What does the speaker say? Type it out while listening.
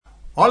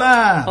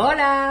Hola.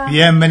 Hola.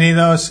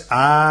 Bienvenidos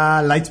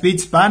a Lightspeed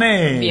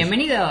Spanish.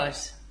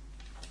 Bienvenidos.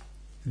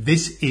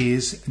 This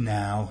is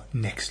now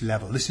next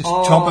level. This is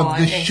top of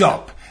the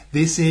shop.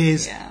 This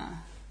is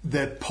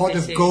the pot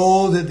of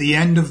gold at the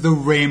end of the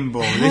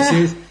rainbow. This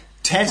is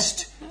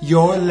test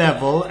your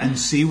level and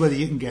see whether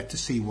you can get to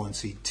C1,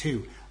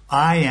 C2.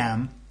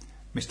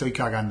 Me estoy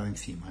cagando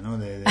encima, ¿no?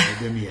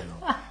 De miedo.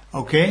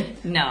 Okay?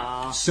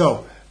 No.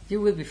 So, you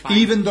will be fine.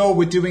 Even though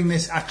we're doing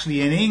this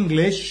actually in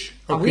English,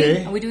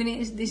 okay? Are we doing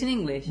this in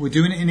English? We're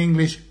doing it in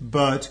English,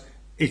 but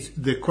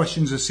the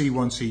questions are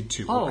C1,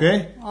 C2,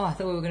 okay? Oh, I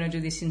thought we were going to do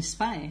this in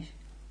Spanish.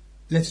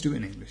 Let's do it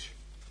in English.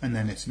 And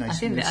then it's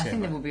nice and I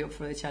think they will be up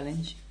for the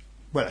challenge.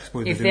 Well, I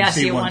suppose if they are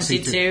C1,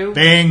 C2.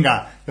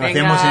 Venga, lo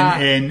hacemos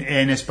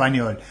en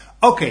español.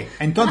 Ok,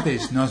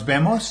 entonces nos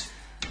vemos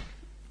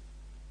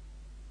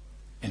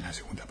en la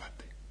segunda parte.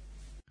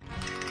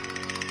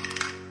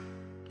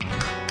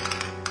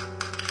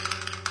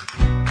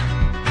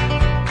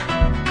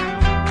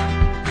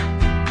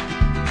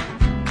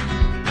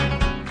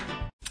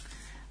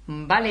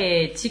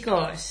 Vale,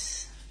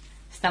 chicos,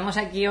 estamos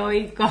aquí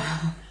hoy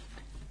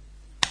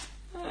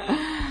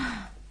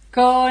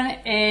con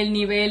el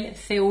nivel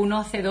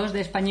C1, C2 de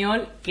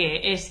español,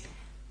 que es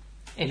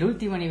el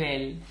último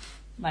nivel,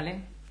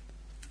 ¿vale?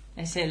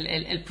 Es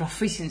el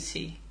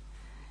proficiency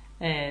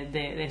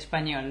de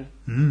español.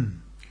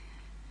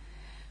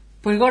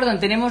 Pues Gordon,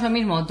 tenemos lo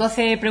mismo,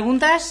 12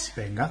 preguntas.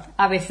 Venga.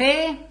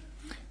 ABC.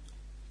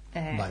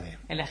 Vale.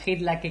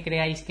 Elegid la que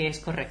creáis que es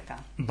correcta.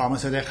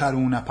 Vamos a dejar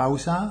una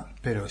pausa,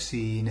 pero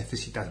si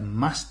necesitas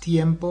más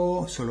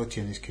tiempo, solo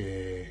tienes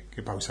que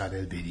pausar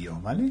el vídeo,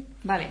 ¿vale?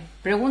 Vale.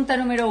 Pregunta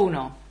número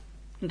 1.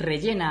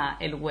 Rellena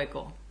el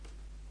hueco.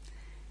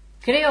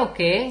 Creo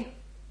que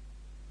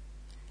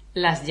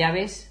las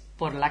llaves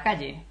por la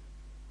calle.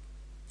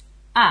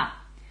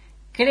 A.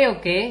 Creo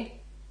que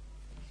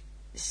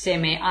se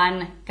me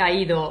han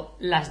caído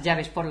las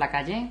llaves por la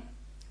calle.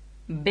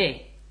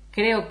 B.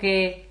 Creo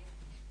que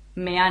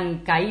me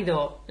han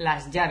caído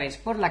las llaves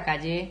por la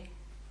calle.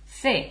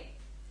 C.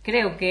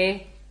 Creo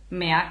que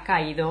me ha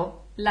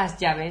caído las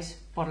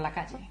llaves por la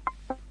calle.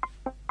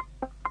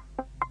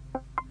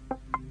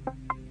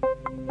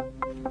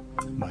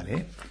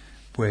 Vale.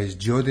 Pues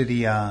yo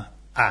diría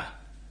A.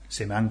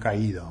 Se me han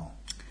caído.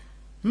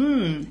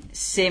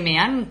 Se me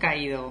han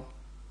caído.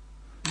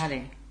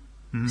 Vale.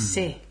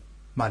 C.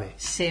 Vale.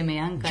 Se me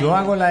han caído. Yo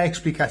hago la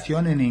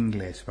explicación en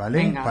inglés, ¿vale?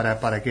 Venga.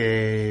 Para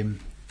que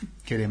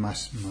quede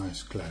más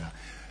clara.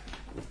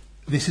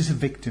 This is a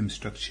victim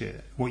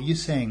structure. What you're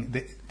saying,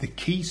 the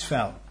keys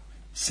fell.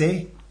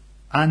 Se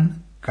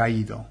han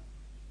caído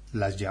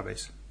las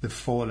llaves. They've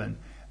fallen.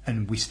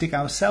 And we stick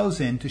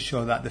ourselves in to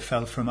show that they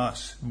fell from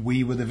us.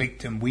 We were the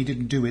victim. We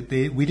didn't do it.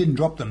 We didn't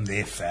drop them.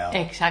 They fell.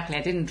 Exactly.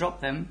 I didn't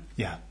drop them.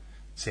 Yeah.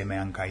 Se me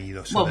han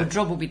caído. So well,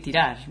 drop would be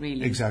tirar,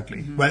 really.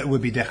 Exactly. Well, it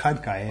would be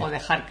dejar caer. O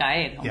dejar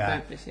caer on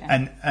purpose,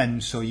 yeah.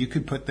 And so you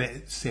could put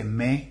the se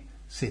me,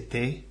 se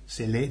te,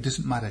 se le. It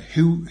doesn't matter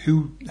who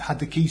had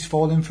the keys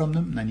falling from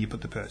them, and then you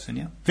put the person,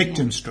 yeah?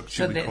 Victim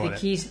structure, so we call it. So the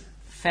keys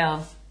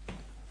fell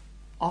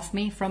off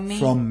me, from me?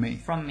 From me.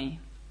 From me.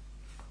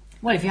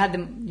 Well, if you had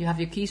them, you have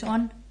your keys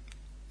on,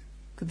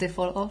 could they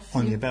fall off?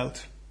 On your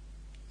belt.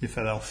 You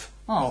fell off.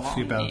 Off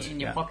your belt. In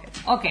your pocket.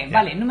 Okay,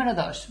 vale, número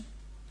 2.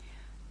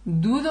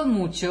 Dudo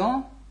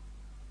mucho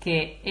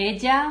que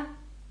ella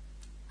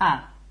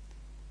A.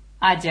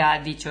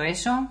 haya dicho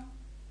eso.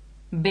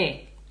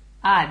 B.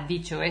 Ha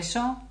dicho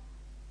eso.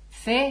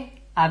 C.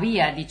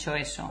 Había dicho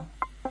eso.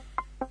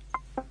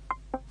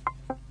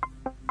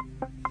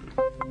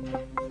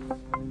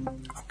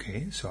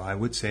 Okay, so I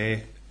would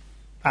say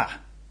A.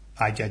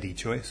 Haya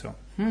dicho eso.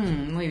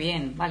 Muy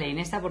bien. Vale, ¿y en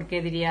esta por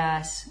qué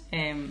dirías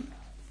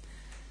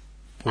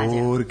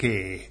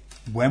Porque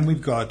when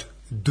we've got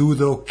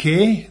dudo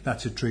que,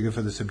 that's a trigger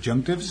for the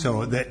subjunctive,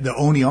 so the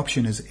only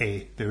option is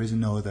A. There is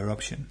no other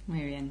option.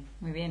 Muy bien,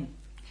 muy bien.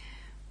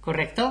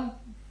 Correcto.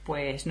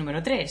 Pues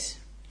número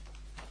 3.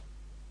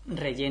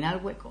 Rellena el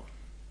hueco.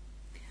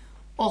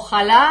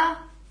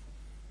 Ojalá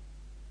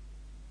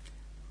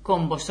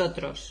con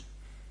vosotros.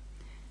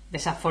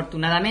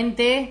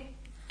 Desafortunadamente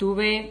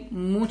tuve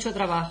mucho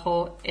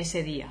trabajo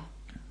ese día.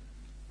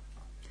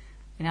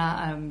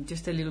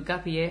 Just a little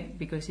gap here,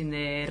 because in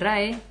the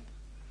RAE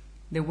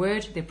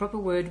the proper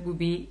word would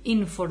be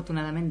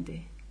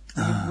infortunadamente.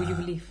 Would you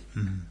believe?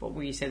 But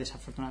we say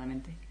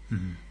desafortunadamente.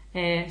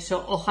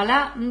 So,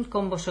 ojalá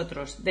con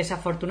vosotros.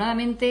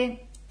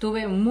 Desafortunadamente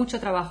tuve mucho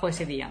trabajo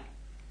ese día.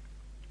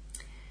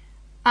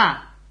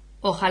 A.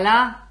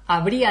 Ojalá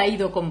habría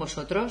ido con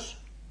vosotros.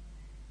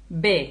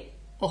 B.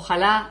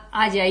 Ojalá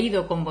haya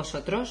ido con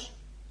vosotros.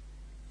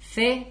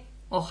 C.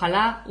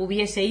 Ojalá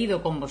hubiese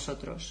ido con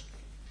vosotros.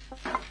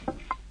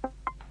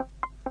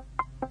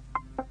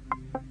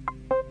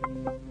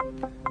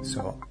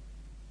 So,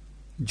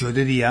 yo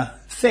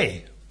diría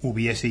C.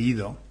 Hubiese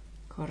ido.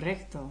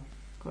 Correcto.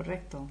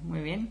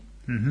 Muy bien.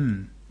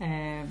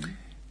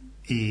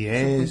 Y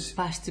es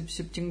past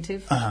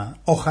subjunctive.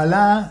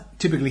 Ojalá,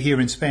 typically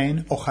here in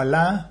Spain,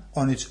 ojalá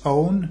on its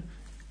own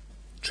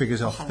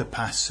triggers off the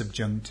past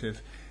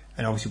subjunctive.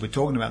 And obviously we're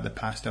talking about the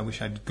past. I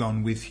wish I'd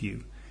gone with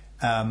you.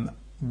 And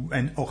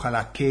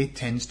ojalá que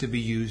tends to be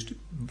used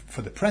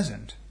for the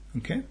present.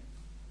 Okay?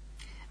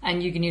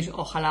 And you can use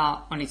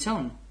ojalá on its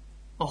own.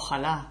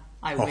 Ojalá,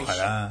 I wish.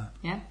 Ojalá.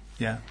 Yeah?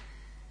 Yeah.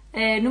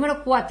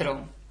 Número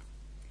 4.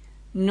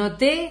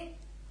 Noté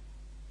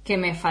que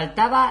me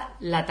faltaba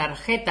la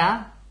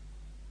tarjeta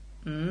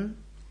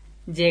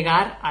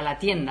llegar a la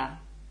tienda.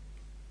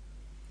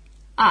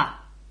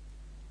 A.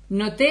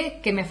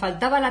 Noté que me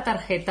faltaba la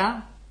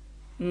tarjeta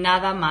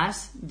nada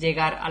más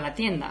llegar a la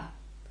tienda.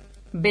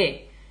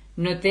 B.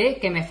 Noté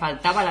que me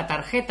faltaba la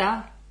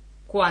tarjeta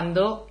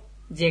cuando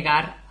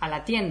llegar a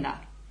la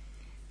tienda.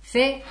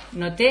 C.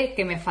 Noté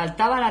que me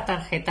faltaba la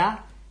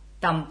tarjeta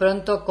tan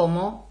pronto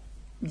como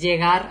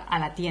llegar a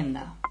la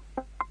tienda.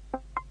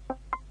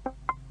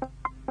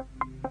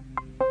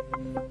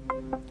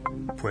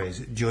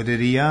 Pues yo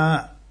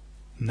diría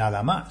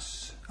nada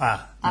más.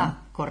 ¿No?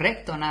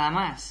 Correcto, nada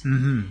más.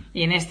 Uh-huh.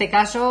 Y en este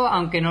caso,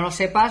 aunque no lo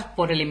sepas,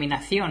 por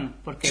eliminación.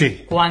 Porque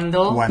sí.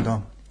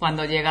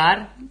 cuando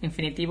llegar,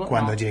 infinitivo,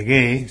 cuando no.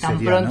 Llegué, tan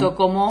sería, pronto ¿no?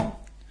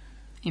 como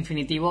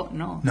infinitivo,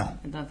 no. No.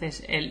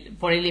 Entonces,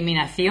 por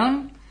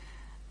eliminación,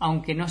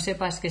 aunque no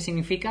sepas qué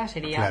significa,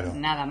 sería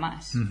nada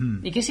más. Uh-huh.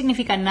 ¿Y qué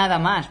significa nada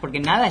más?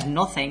 Porque nada es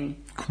nothing.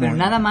 Pero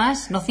nada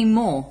más, nothing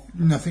more.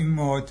 Nothing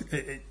more.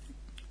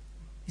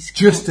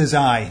 Just as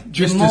I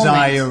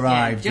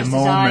arrived, the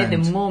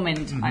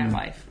moment I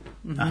arrive.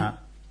 Uh-huh. Ajá.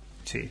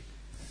 Sí.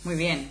 Muy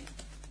bien.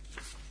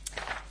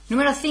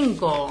 Número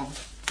 5.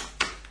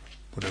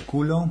 ¿Por el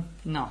culo?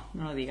 No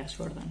lo digas,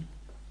 Gordon.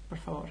 Por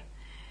favor.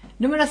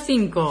 Número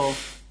 5.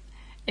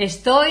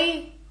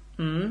 Estoy...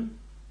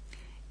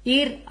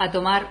 ir a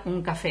tomar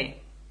un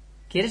café.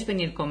 ¿Quieres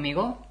venir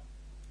conmigo?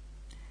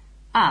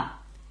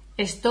 A.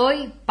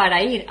 Estoy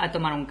para ir a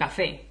tomar un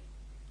café.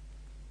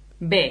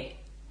 B.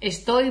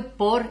 Estoy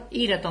por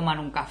ir a tomar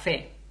un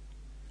café.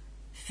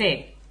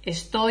 C.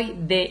 Estoy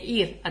de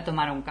ir a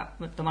tomar un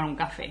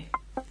café.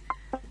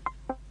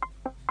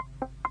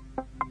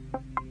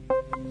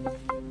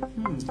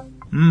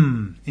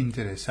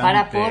 Interesante.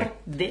 Para por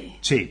D.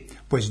 Sí,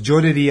 pues yo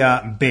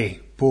diría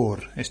B,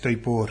 por. Estoy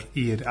por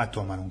ir a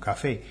tomar un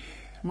café.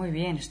 Muy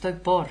bien, estoy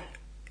por.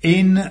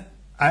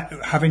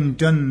 Having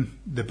done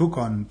the book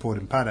on por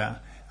and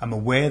para, I'm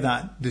aware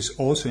that there's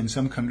also in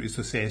some countries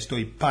to say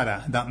estoy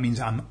para. That means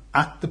I'm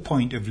at the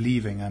point of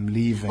leaving. I'm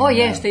leaving. Oh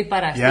yeah, estoy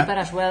para. Yeah? Estoy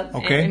para as well.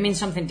 Okay. It means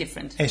something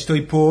different.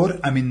 Estoy por,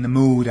 I'm in the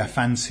mood, I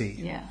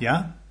fancy.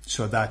 Yeah.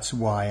 So that's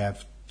why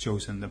I've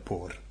chosen the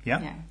por.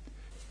 Yeah.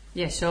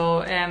 Yeah.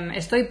 So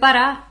estoy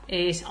para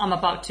is I'm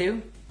about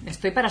to.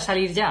 Estoy para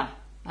salir ya.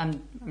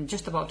 I'm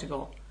just about to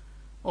go.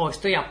 O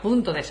estoy a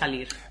punto de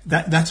salir.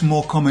 That's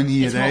more common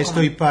here.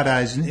 Estoy common.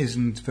 para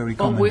isn't very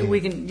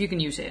common. You can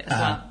use it as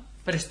well.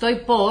 But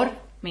estoy por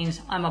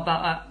means I'm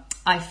about.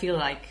 I feel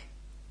like.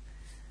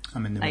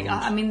 I'm in the mood.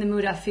 I'm in the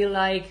mood. I feel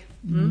like.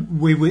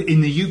 We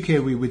in the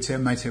UK we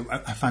might say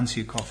I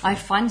fancy a coffee. I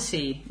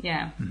fancy.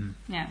 Yeah.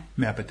 Mm-hmm. Yeah.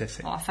 Me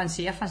apetece. I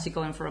fancy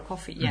going for a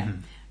coffee. Yeah.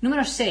 Mm-hmm.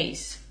 Número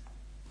 6.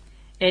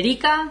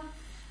 Erika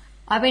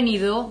ha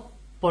venido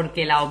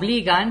porque la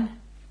obligan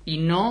y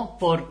no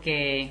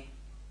porque...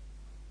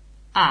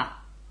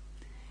 A.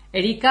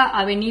 Erika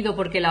ha venido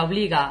porque la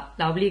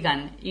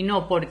obligan y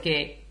no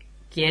porque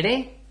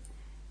quiere.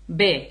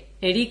 B.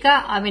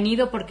 Erika ha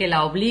venido porque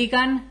la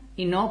obligan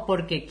y no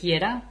porque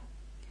quiera.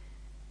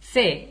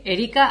 C.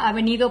 Erika ha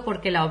venido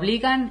porque la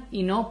obligan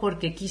y no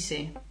porque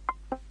quise.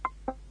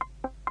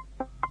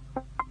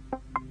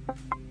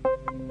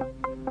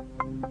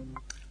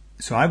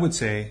 So I would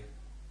say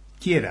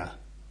quiera.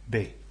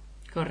 B.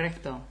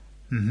 Correcto.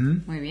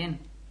 Mm-hmm. Muy bien.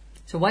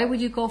 So why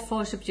would you go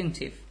for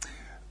subjunctive?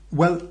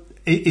 Well,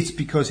 it's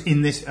because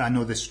in this, I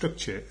know the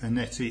structure, and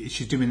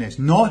she's doing this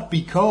not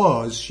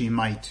because she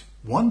might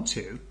want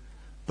to,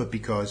 but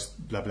because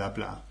blah blah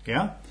blah,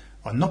 yeah,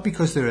 or not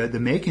because they're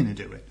making her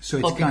do it. So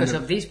it's because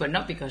of this, but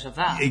not because of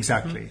that.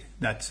 Exactly,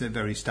 that's a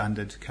very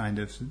standard kind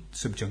of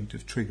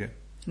subjunctive trigger.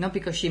 Not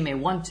because she may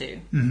want to.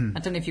 Mm-hmm. I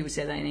don't know if you would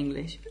say that in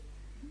English.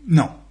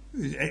 No,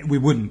 we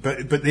wouldn't,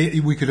 but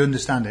we could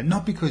understand it.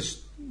 Not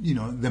because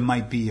they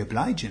might be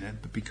obliging it,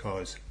 but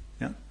because.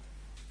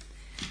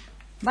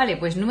 Vale,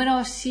 pues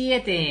número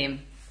 7.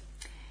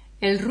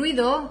 El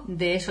ruido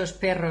de esos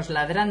perros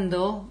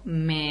ladrando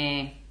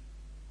me...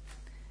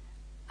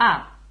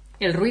 A.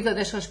 El ruido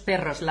de esos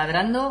perros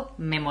ladrando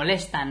me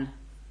molestan.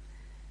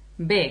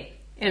 B.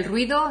 El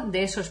ruido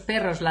de esos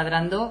perros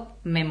ladrando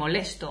me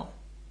molesto.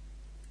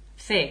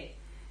 C.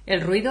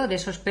 El ruido de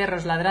esos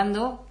perros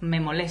ladrando me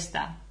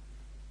molesta.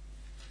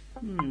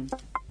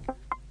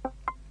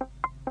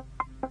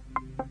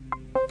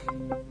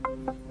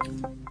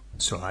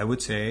 So I would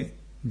say...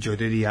 Yo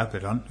diría,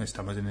 perdón,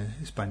 estamos en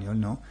español,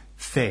 ¿no?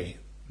 C,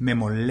 me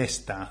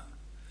molesta.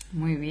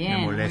 Muy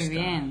bien, me molesta. Muy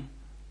bien.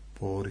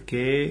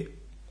 Porque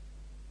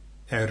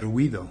el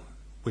ruido.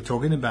 We're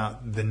talking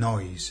about the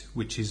noise,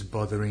 which is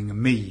bothering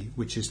me,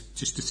 which is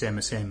just the same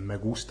as saying me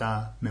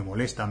gusta, me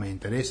molesta, me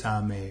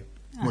interesa,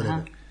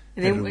 whatever.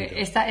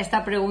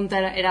 Esta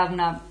pregunta era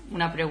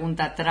una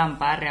pregunta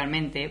trampa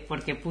realmente,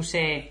 porque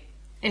puse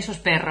esos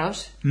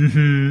perros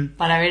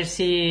para ver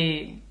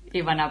si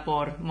iban a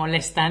por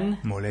molestan.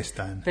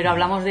 Pero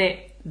hablamos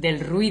del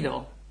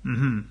ruido.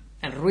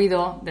 El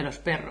ruido de los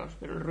perros,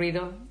 pero el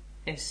ruido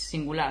es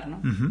singular,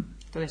 ¿no?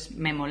 Entonces,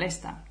 me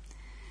molesta.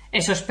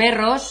 Esos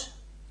perros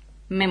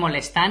me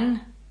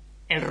molestan.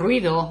 El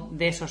ruido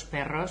de esos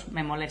perros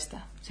me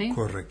molesta, ¿sí?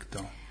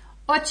 Correcto.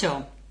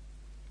 8.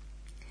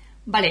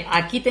 Vale,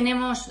 aquí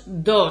tenemos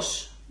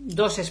dos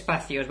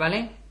espacios,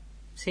 ¿vale?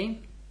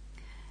 ¿Sí?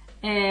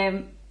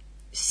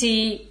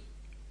 Si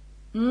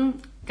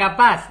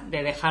capaz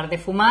de dejar de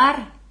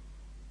fumar,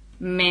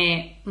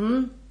 me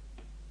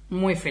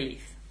muy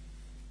feliz.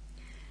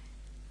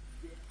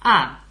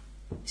 A.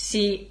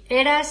 Si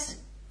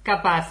eras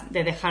capaz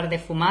de dejar de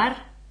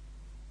fumar,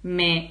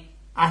 me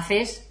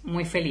haces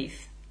muy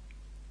feliz.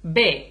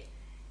 B.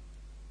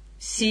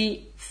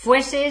 Si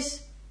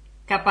fueses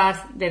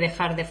capaz de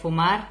dejar de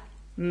fumar,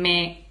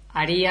 me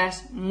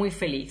harías muy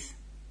feliz.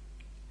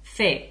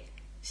 C.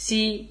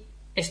 Si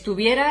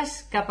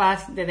estuvieras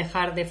capaz de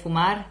dejar de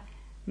fumar,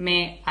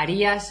 me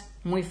harías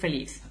muy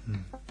feliz.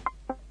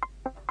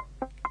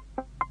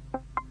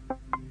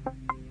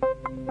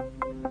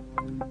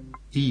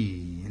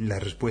 Y la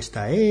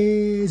respuesta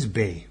es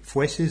B.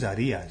 Fueses,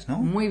 harías, ¿no?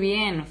 Muy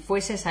bien,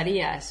 fueses,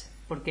 harías,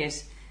 porque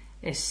es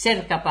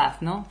ser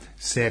capaz, ¿no?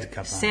 Ser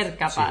capaz. Ser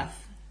capaz.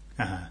 Sí.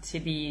 Ajá. To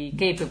be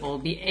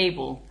capable, be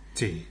able.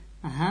 Sí.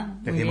 Ajá.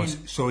 Decimos,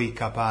 soy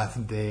capaz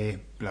de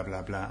bla,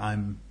 bla, bla.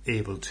 I'm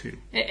able to.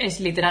 Es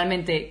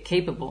literalmente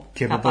capable.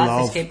 Capable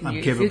capaz of. Es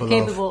I'm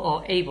capable o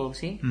able,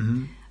 ¿sí?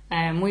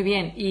 Muy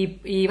bien.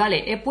 Y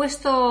vale,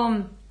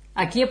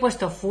 aquí he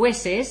puesto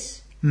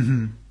fueses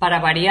para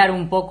variar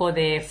un poco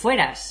de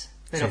fueras.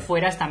 Pero Sí.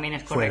 fueras también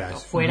es correcto.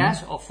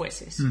 Fueras o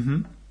fueses.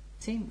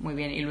 Sí, muy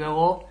bien. Y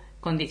luego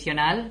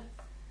condicional,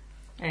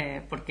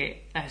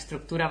 porque la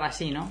estructura va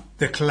así, ¿no?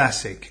 The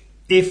classic.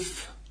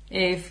 If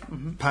If,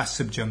 past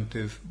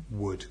subjunctive,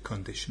 would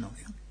conditional.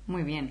 Yeah.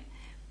 Muy bien.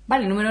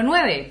 Vale, número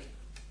 9.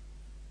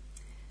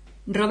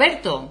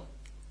 Roberto,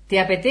 ¿te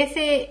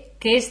apetece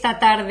que esta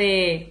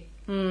tarde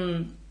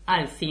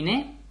al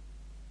cine?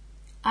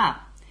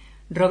 A.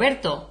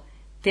 Roberto,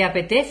 ¿te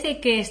apetece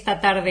que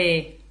esta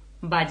tarde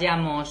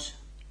vayamos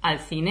al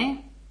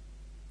cine?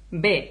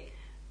 B.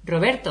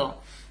 Roberto,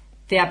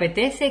 ¿te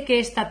apetece que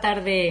esta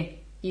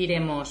tarde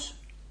iremos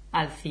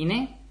al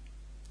cine?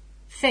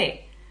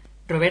 C.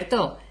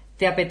 Roberto,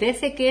 ¿te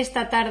apetece que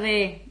esta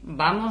tarde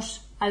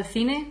vamos al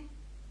cine?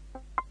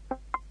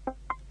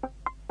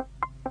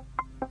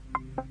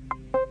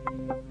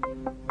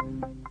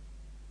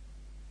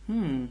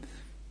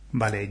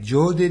 Vale,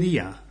 yo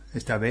diría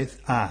esta vez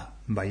A.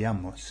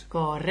 Vayamos.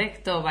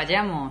 Correcto,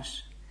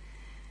 vayamos.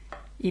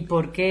 ¿Y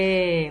por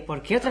qué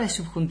otra vez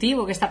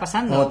subjuntivo? ¿Qué está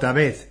pasando? Otra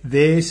vez.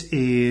 This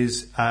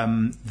is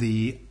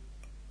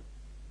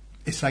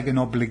it's like an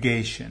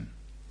obligation.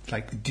 It's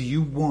like, do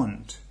you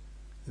want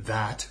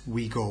that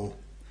we go?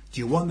 Do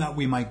you want that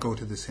we might go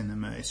to the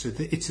cinema? So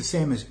it's the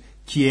same as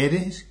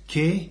 ¿quieres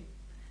que?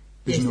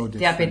 There's no ¿Te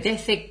difference.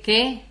 apetece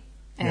que?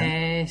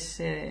 Yeah. Es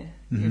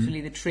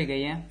usually the trigger,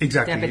 yeah?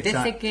 Exactly. ¿Te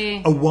apetece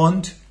que? A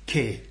want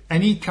que.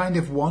 Any kind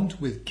of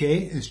want with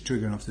que is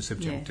triggering off the Yeah.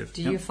 subjunctive.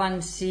 Do Yeah. you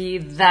fancy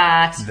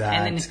that? That.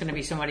 And then it's going to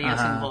be somebody else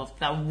Uh-huh. involved.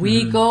 That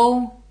we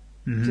go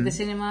to the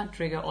cinema,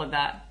 trigger, or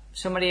that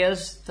somebody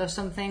else does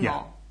something,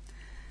 Yeah.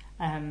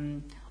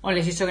 or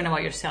unless you're talking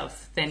about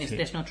yourself, then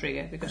there's no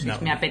trigger, because No.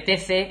 it's me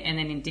apetece and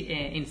then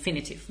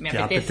infinitive. Me Te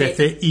apetece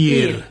apetece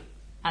ir.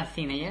 al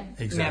cine, yeah?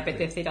 Exactly. Me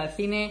apetece ir al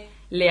cine,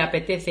 le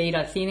apetece ir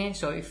al cine,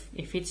 so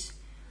if it's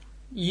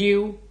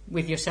you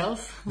with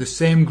yourself, The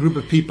same group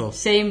of people.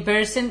 same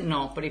person,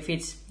 no, but if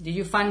it's, do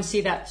you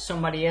fancy that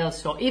somebody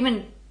else, or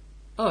even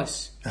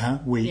us,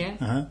 We.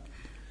 Yeah.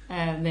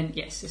 Then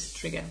yes, it's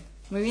trigger.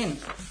 Muy bien.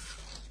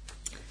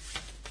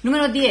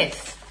 Número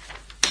 10.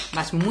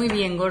 Vas muy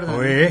bien, Gordon.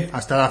 Oye,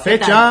 hasta la ¿Qué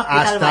fecha, tal? ¿Qué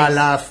tal hasta vais?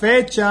 la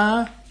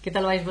fecha. ¿Qué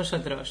tal vais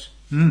vosotros?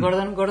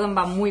 Gordon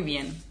va muy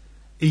bien.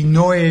 Y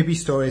no he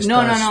visto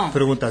estas No.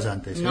 preguntas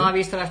antes. No ha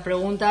visto las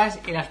preguntas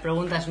y las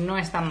preguntas no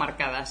están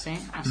marcadas, ¿eh?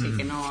 Así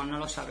que no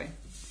lo sabe.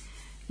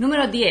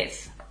 Número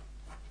 10.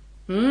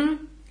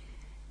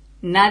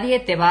 Nadie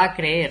te va a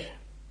creer.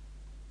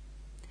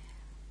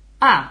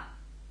 A.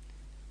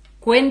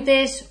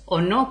 Cuentes o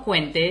no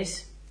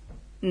cuentes,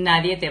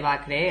 nadie te va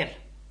a creer.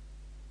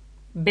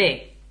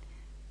 B.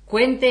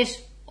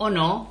 Cuentes o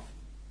no,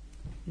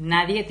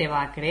 nadie te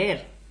va a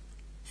creer.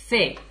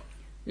 C.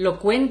 Lo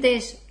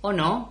cuentes o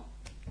no,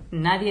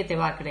 nadie te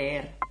va a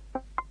creer.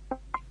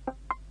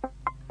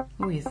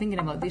 Oh, you're thinking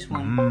about this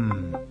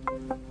one.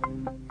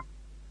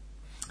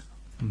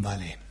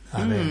 Vale,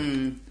 a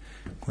ver.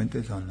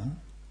 ¿Cuentes o no?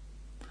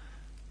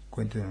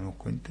 ¿Cuentes o no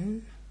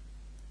cuentes?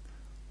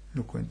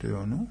 ¿Lo cuentes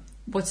o no?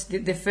 What's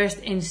the first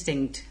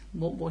instinct?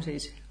 What was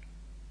it?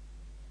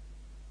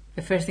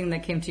 The first thing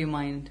that came to your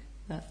mind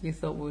that you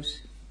thought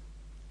was...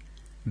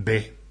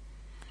 B.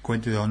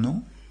 ¿Cuentes o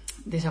no?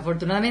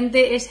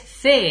 Desafortunadamente es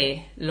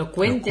C. Lo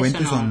cuentes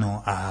o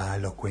no.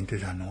 Lo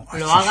cuentes o no.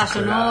 Lo hagas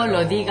o no,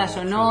 lo digas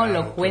o no,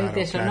 lo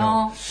cuentes o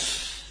no,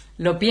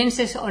 lo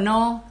pienses o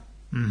no.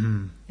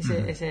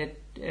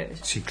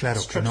 Sí,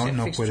 claro, que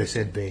no puede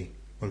ser B,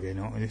 porque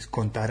no es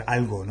contar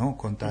algo, ¿no?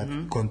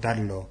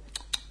 Contarlo.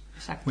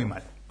 Exacto. Muy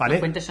mal, ¿vale? Lo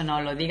cuentes o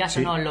no, lo digas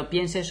o no, lo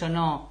pienses o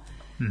no,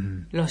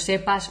 lo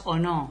sepas o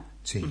no.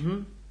 Sí.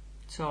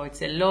 So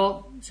it's a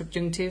law,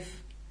 subjunctive.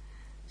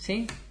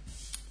 ¿Sí?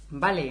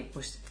 Vale,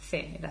 pues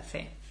C, era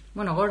C.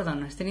 Bueno,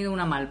 Gordon, has tenido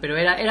una mal, pero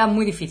era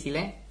muy difícil,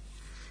 ¿eh?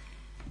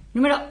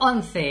 Número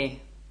 11.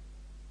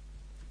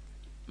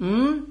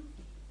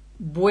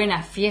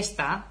 Buena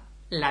fiesta,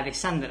 la de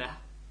Sandra.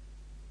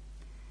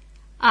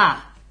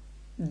 A.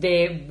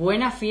 De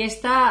buena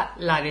fiesta,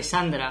 la de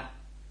Sandra.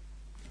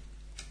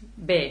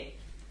 B.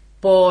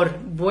 Por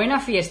buena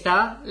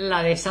fiesta,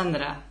 la de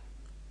Sandra.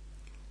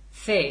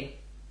 C.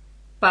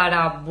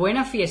 Para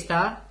buena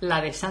fiesta,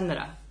 la de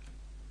Sandra.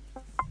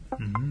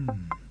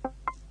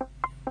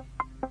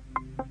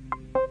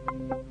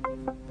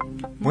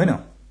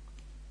 Bueno,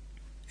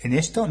 en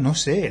esto no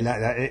sé,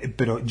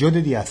 pero yo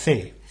diría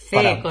C.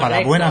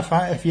 Para buena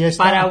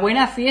fiesta. Para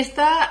buena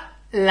fiesta,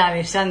 la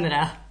de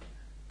Sandra.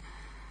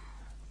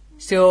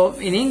 So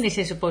in English,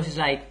 I suppose it's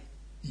like.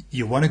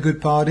 You want a good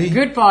party?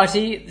 Good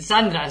party.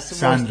 Sandra's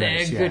was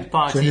the good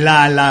party. So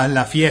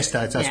la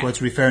fiesta, that's what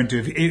it's referring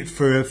to.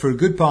 For a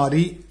good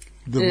party,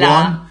 the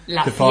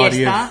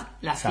party of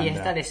la Sandra.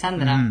 Fiesta de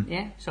Sandra.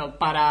 Yeah. So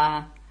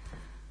para.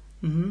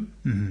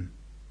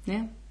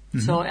 Yeah.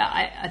 So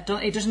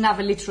it doesn't have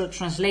a literal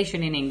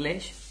translation in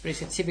English, but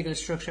it's a typical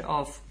structure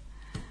of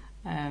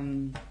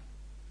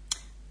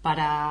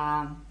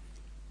para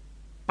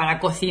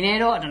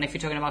cocinero. I don't know if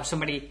you're talking about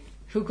somebody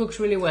who cooks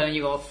really well, and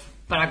you go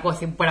para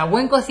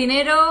buen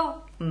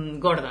cocinero,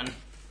 Gordon.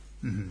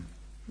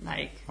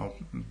 Like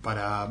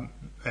para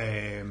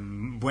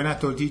buena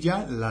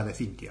tortilla, la de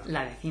Cintia.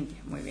 La de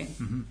Cintia, muy bien.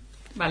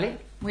 Vale,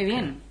 muy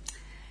bien.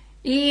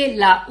 Y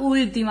la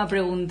última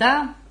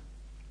pregunta.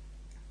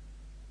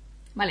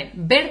 Vale,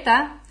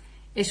 Berta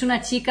es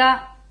una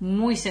chica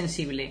muy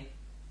sensible.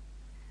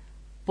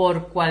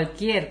 Por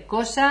cualquier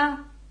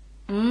cosa,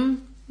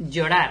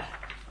 llorar.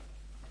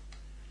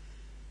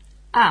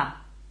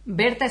 A.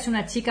 Berta es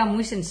una chica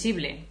muy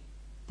sensible.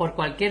 Por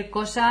cualquier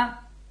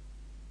cosa,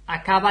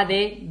 acaba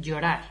de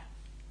llorar.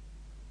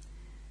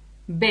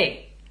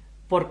 B.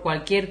 Por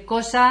cualquier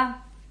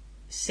cosa,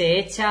 se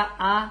echa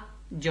a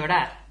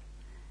llorar.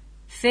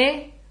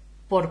 C.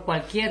 Por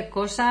cualquier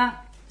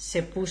cosa,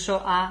 se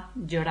puso a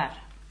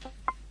llorar.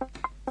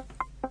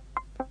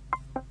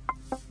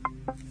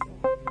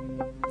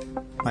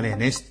 Vale,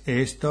 en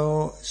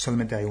esto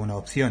solamente hay una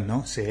opción,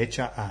 ¿no? Se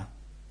echa a.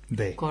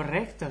 B.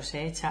 Correcto,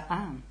 se echa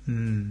a.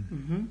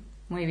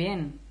 Muy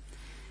bien.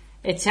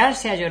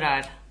 Echarse a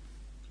llorar.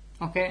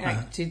 Okay,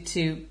 like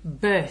to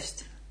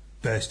burst.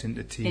 Burst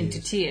into tears.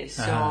 Into tears.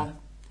 So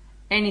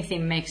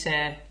anything makes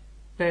her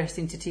burst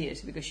into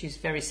tears because she's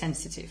very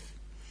sensitive.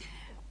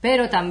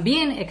 Pero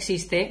también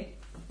existe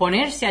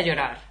ponerse a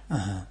llorar.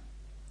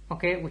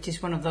 Okay, which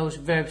is one of those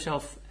verbs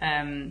of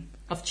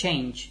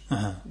change.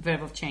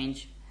 Verb of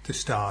change. To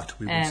start,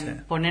 we would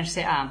say.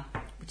 Ponerse a,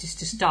 which is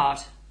to start.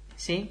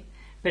 ¿Sí?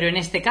 Pero en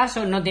este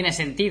caso no tiene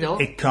sentido.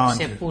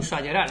 Se puso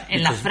a llorar.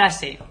 En la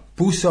frase.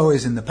 Puso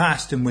is in the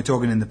past and we're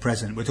talking in the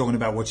present. We're talking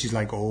about what she's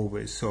like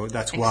always. So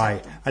that's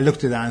why I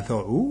looked at that and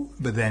thought,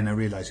 but then I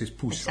realized it's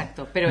puso.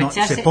 Exacto. Pero no,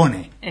 echarse, se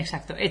pone.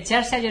 Exacto.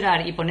 Echarse a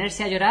llorar y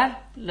ponerse a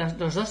llorar,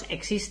 los dos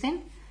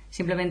existen.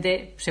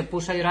 Simplemente se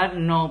puso a llorar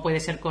no puede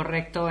ser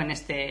correcto en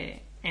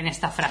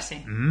esta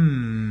frase.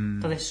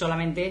 Entonces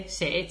solamente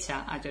se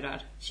echa a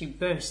llorar. She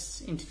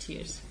bursts into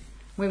tears.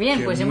 Muy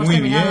bien, pues hemos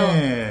terminado.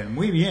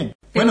 Muy bien.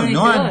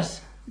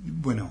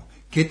 Bueno,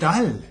 ¿qué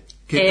tal?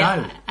 ¿Qué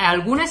tal?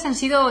 Algunas han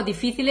sido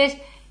difíciles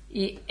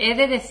y he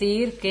de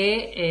decir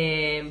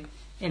que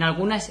en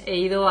algunas he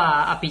ido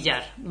a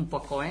pillar un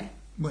poco,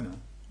 Bueno,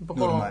 un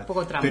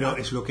poco trampa. Pero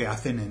es lo que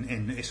hacen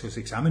en esos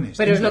exámenes.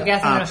 Pero es lo que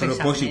hacen en los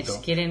propósito.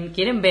 exámenes.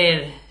 Quieren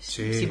ver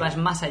si vas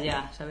más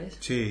allá, ¿sabes?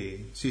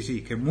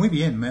 Sí, que muy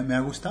bien, me ha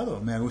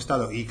gustado.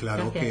 Y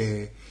claro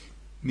que,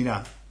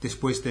 mira,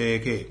 después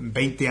de,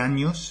 20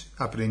 años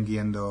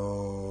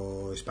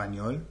aprendiendo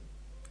español,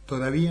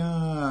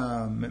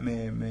 todavía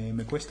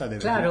me cuesta de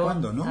vez en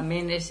cuando, ¿no?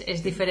 También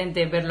es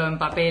diferente verlo en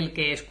papel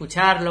que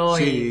escucharlo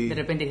y de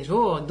repente dices,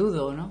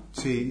 dudo, ¿no?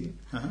 Sí,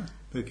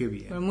 pero qué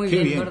bien. Pues muy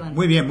bien, Gordon.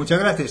 Muy bien, muchas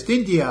gracias,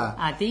 Cintia.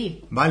 A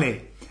ti.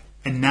 Vale.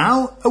 And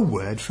now a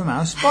word from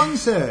our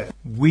sponsor.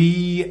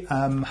 We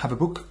have a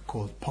book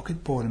called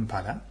Pocket Board and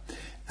Para,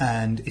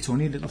 and it's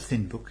only a little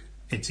thin book.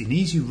 It's an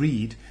easy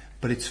read,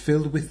 but it's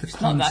filled with the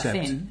concept. Not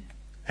that thin.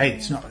 Hey,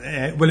 it's not.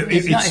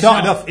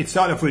 It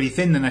started off really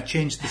thin, and I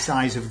changed the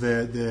size of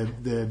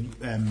the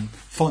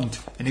font,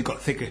 and it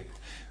got thicker.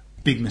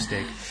 Big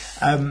mistake.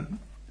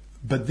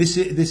 But this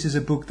is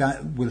a book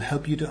that will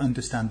help you to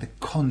understand the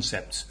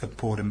concepts of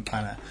Port and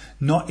Para.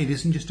 It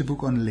isn't just a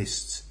book on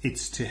lists.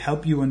 It's to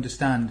help you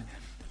understand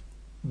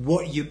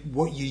what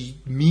you're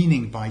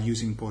meaning by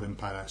using por and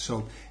para.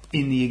 So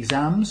in the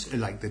exams,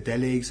 like the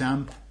Delhi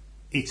exam,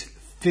 it's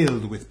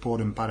filled with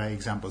por and para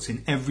examples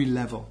in every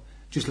level.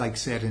 Just like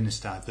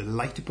Serenistad, they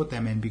like to put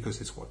them in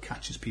because it's what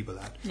catches people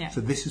out. Yeah.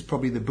 So this is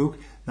probably the book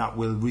that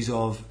will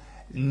resolve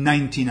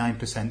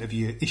 99% of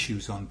your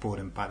issues on por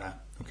and para.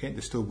 Okay,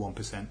 there's still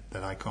 1%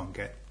 that I can't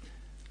get.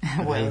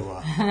 Well, there you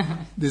are.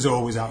 There's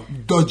always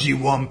that dodgy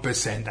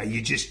 1% that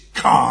you just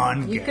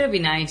can't get. You've got to be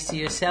nice to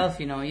yourself,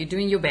 You're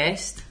doing your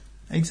best.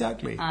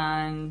 Exactly.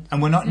 And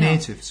we're not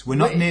natives. We're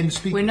not native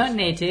speakers. We're not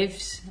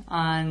natives,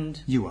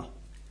 and... You are.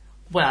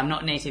 Well, I'm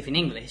not native in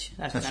English.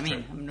 That's what I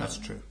mean. True. That's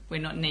true. We're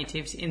not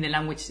natives in the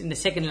language, in the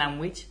second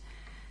language.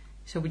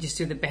 So we just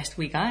do the best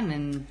we can,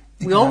 and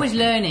exactly. We're always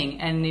learning.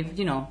 And if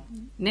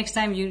next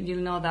time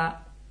you'll know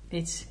that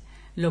it's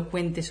lo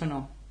cuentes o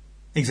no.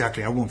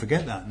 Exactly, I won't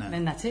forget that now.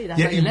 And that's it.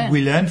 That's how you learn.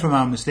 We learn from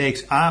our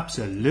mistakes.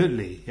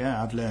 Absolutely.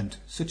 Yeah, I've learned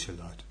such a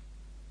lot.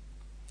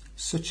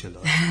 Such a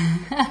lot.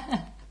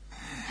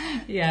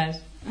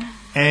 Yes.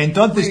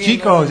 Entonces,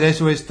 chicos,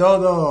 eso es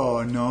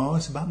todo.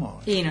 Nos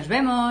vamos. Y nos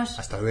vemos.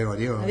 Hasta luego,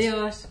 adiós.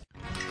 Adiós.